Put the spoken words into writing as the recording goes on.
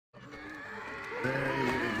There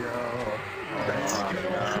you go. Let's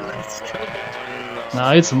go.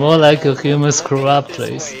 Now it's more like a human screw up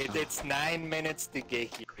place. It's 9 minutes to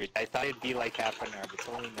get here. I thought it'd be like half an hour, but it's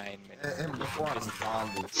only 9 minutes. And before I'm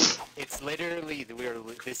zombie. It's literally,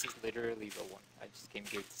 this is literally the one. I just came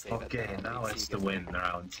here to say that. Okay, now it's the win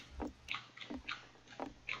round.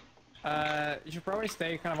 You should probably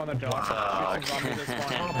stay kind of on the dog. Wow. Shoot some zombies at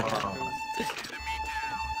spawn.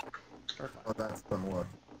 Oh, that's the one.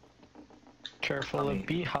 Careful of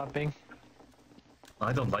bee hopping.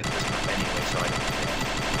 I don't like this map anyway, so I don't care.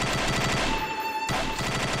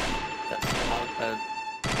 That's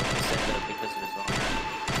because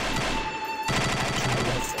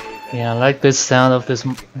there's Yeah, I like this sound of this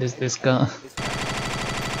gun.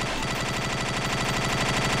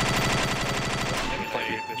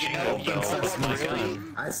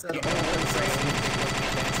 I said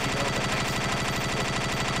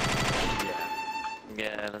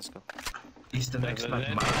Yeah, let's go. Is the next map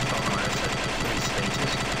marathon where it's at 3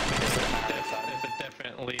 stages? It's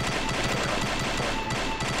definitely.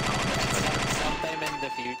 Sometime in the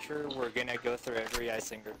future, we're gonna go through every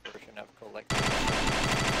Isinger version of Collective.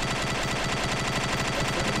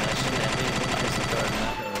 Imagine every Isinger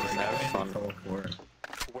map is never fun. We're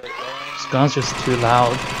going This gun's just too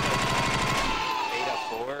loud. Beta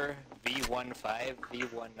 4, V15,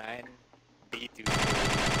 V19, B2.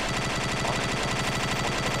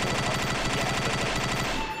 Yeah, but like,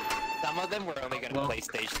 some of them we're only gonna play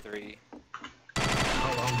stage 3.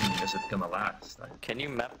 How long is it gonna last? Can you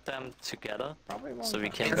map them together? Probably won't. So we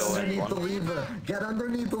can Get go in underneath the one? lever. Get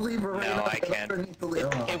underneath the lever right No, now. I can't. It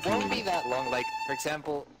won't be Dude. that long. Like, for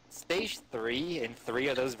example, stage 3 in 3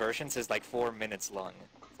 of those versions is like 4 minutes long.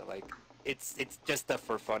 So like, it's just a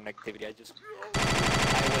for fun activity. I was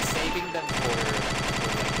saving them for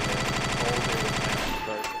like the older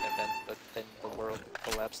version event, but then the world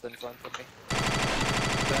collapsed in front of me. But I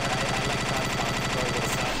like that contour with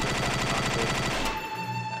Sasser, that contour.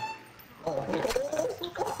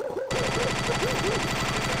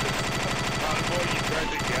 Convoy, you tried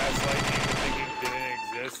to gaslight me into thinking didn't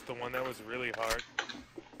exist, the one that was really hard.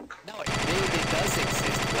 No, it does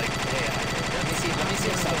exist. Like, yeah. Let me see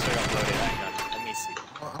if Sasser uploaded. Hang on. Let me see.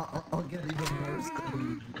 I'll get even worse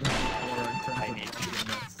than I need you.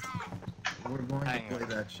 We're going to play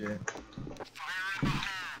that shit.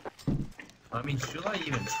 I mean, should I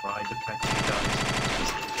even try to catch you guys?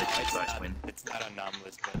 Just let you guys win. It's not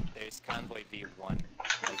anomalous, but there's Convoy V1. Like,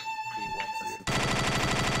 V1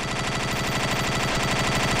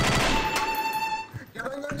 Get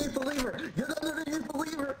underneath the lever! Get underneath the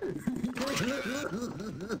lever!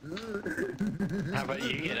 How about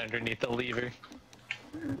you get underneath the lever?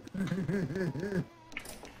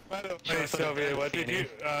 By the way, Sylvia,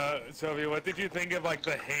 what did you think of like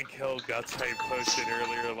the Hank Hill guts I posted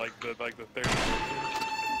earlier, like the third version?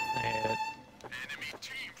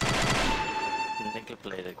 Nickel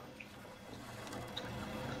plated.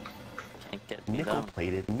 Can't get me Nickel down.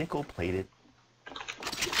 plated, nickel plated.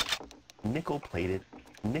 Nickel plated,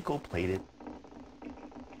 nickel plated.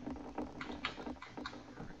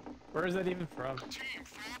 Where is that even from?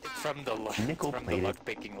 from the Nickel plated. luck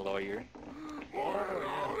picking lawyer.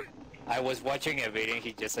 I was watching a video and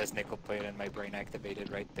he just says nickel plate and my brain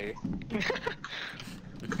activated right there. I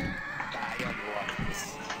unlocked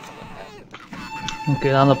this. That's what happened.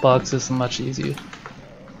 Okay, on the box is much easier.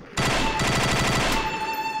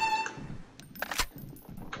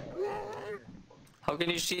 How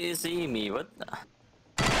can you see me? What?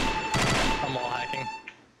 I'm all hacking.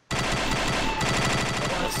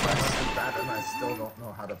 That and I still don't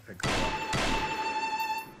know how to fix it up.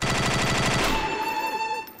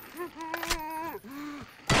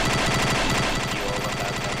 You all about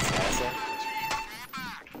that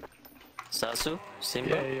Sasu?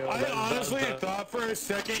 Simba? I honestly thought for a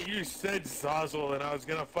second you said Zazzle and I was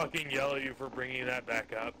gonna fucking yell at you for bringing that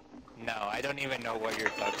back up. No, I don't even know what you're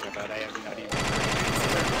talking about. I have not even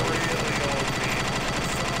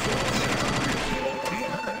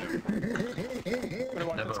Wait,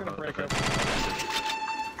 what? It's gonna break up.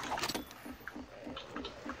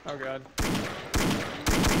 Oh god.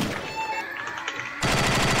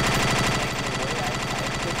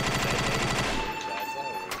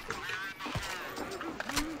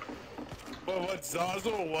 But what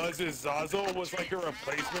Zazzle was like a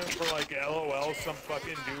replacement for like LOL. Some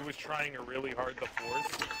fucking dude was trying really hard to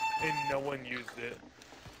force, and no one used it.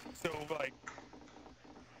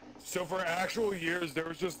 So for actual years, there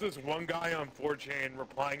was just this one guy on 4chan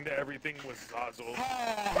replying to everything with Zazzle.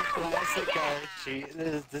 Classic Archie.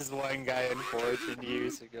 This one guy on 4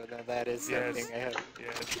 years ago. Now that is something I have.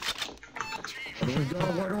 Yes. Where do we go?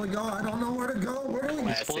 Where do we go? I don't know where to go. Where do we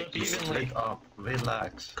go? Split evenly. Split up.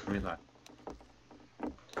 Relax. Relax.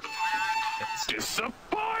 Disappointed!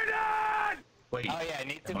 Wait. Oh yeah, I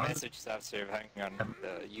need to Am I- message soft serve. Hang on.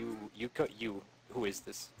 You. Who is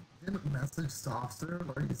this? Didn't message soft serve?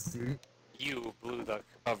 Are you serious? You, Blue Duck,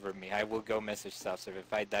 cover me. I will go message soft serve.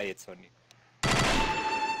 If I die, it's on you.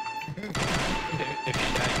 If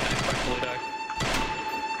you die, can I fuck Blue Duck?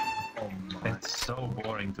 Oh my. It's so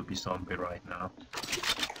boring to be zombie right now.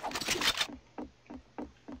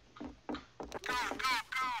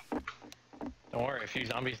 Don't worry, if you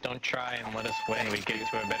zombies don't try and let us win, we get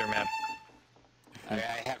to a better map. I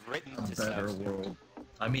have written A to soft better serve. world.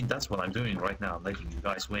 I mean, that's what I'm doing right now, letting you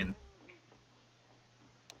guys win.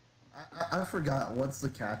 I forgot. What's the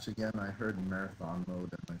catch again? I heard marathon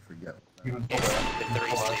mode and I forget. What that It's the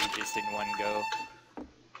 3 stages in one go.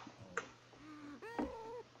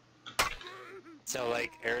 So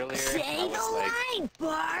like earlier, I was like,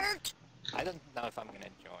 Bart! I don't know if I'm gonna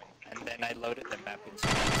join, and then I loaded the map in.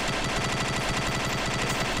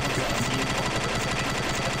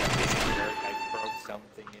 I broke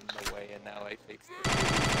something in the way, and now I fixed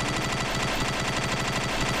it.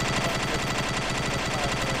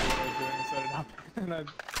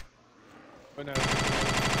 But no.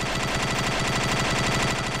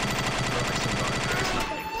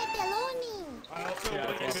 I also Yeah,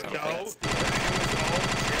 want you it's to awesome. know that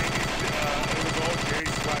it was all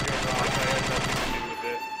Jay's fucking rock. I had nothing to do with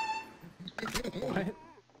it. What?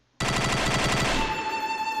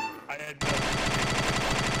 I had nothing to do with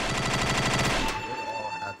it. They all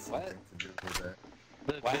had something What? to do with it.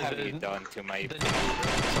 What have you done to my?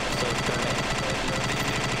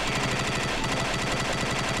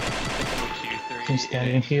 I'm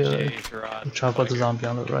standing here. Try about the zombie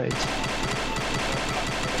on the right.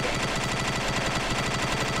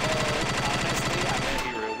 Honestly, I'm gonna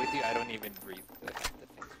be real with you. I don't even read the things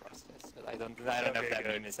process. I don't have Okay, that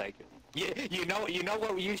good. many cycles. You know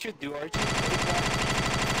what you should do, Archie?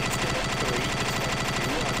 Instead of 3, just like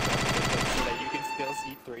 2 on top of it, so that you can still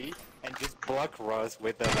see 3, and just block Ross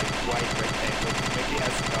with a like white rectangle to make it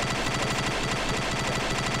as tough as possible.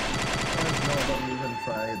 There's nobody even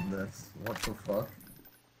tried this. What the fuck?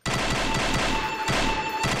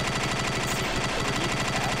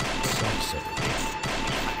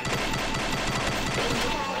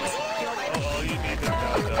 All you need to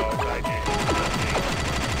know, though, is I did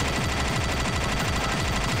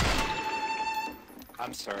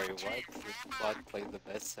I'm sorry, what? Blood played the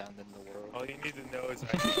best sound in the world. all you need to know is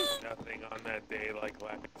I did nothing on that day like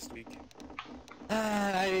last week.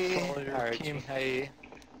 Follow your Archie, team.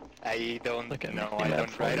 I don't Look at know. me, I map, don't.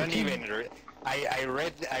 follow I your don't team. even.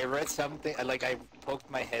 I read something. Like I poked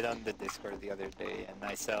my head on the Discord the other day, and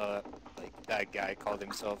I saw like that guy called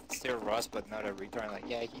himself Sir Ross, but not a retard. I'm like,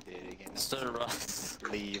 yeah, he did it again. Sir Ross.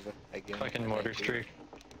 Leave again. Fucking mortar streak.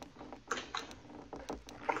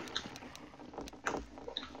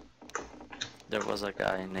 There was a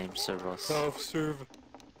guy named Sir Ross. Self-serve.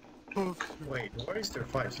 Wait, where is their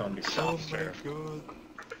 5 zombies? Oh my god.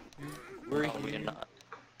 We're No, here. we're not.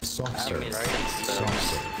 Soft I serve, mean, right? 6 Soft servers.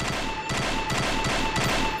 serve.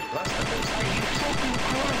 Last time there was 8.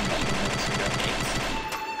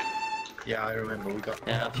 Yeah, I remember we got.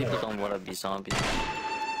 Yeah, people don't wanna be zombies.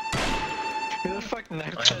 Who the fuck I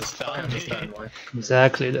never understand why.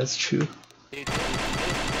 Exactly, that's true. Dude, there's no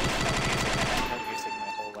music. I had no music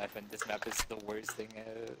my whole life, and this map is the worst thing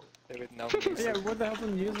with no music. Yeah, what the hell's the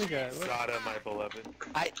music at? What? Sada, my beloved.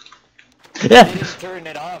 I Yeah. didn't turn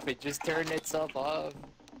it off. It just turned itself off.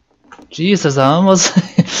 Jesus, I almost,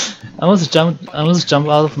 I almost jumped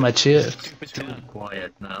out of my chair. Stupid Too town.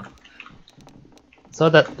 quiet now. I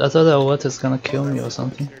thought that water is gonna kill me or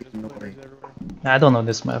something. There's just players everywhere. I don't know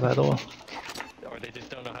this map at all. Or they just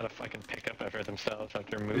don't know how to fucking pick up after themselves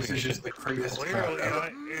after moving. This is just the craziest Clearly,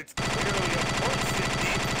 crap. it's clearly a port city.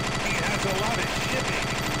 He has a lot of shipping,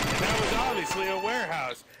 and that was obviously a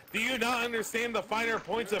warehouse. Do you not understand the finer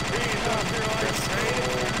points of pre-industrialized trade?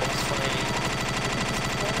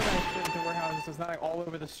 Organize shit into warehouses, so it's not like all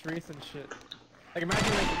over the streets and shit. Like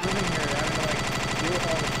imagine like living here having to like deal with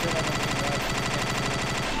all the shit I don't need.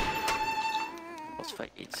 Let's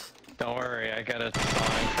fight. Don't worry, I got a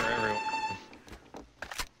song for everyone.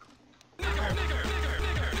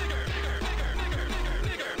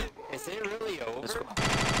 Is it really over? This is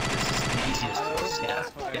the easiest boss, yeah.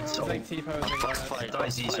 It's It's so like T-posing. Boss that. fight,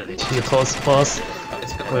 dies easily. T-post boss.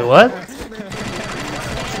 Wait, what?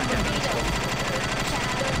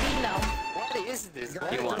 What is this?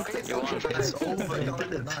 What You is won. this? You won. It's over. Take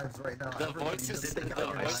out your knives right now. The Everybody voices, just the take out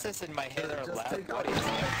your knives. voices in my head are Just loud. take out What is your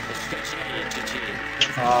that? It's too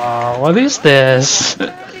cheating. What is this?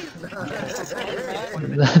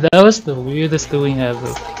 That was the weirdest doing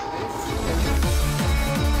ever.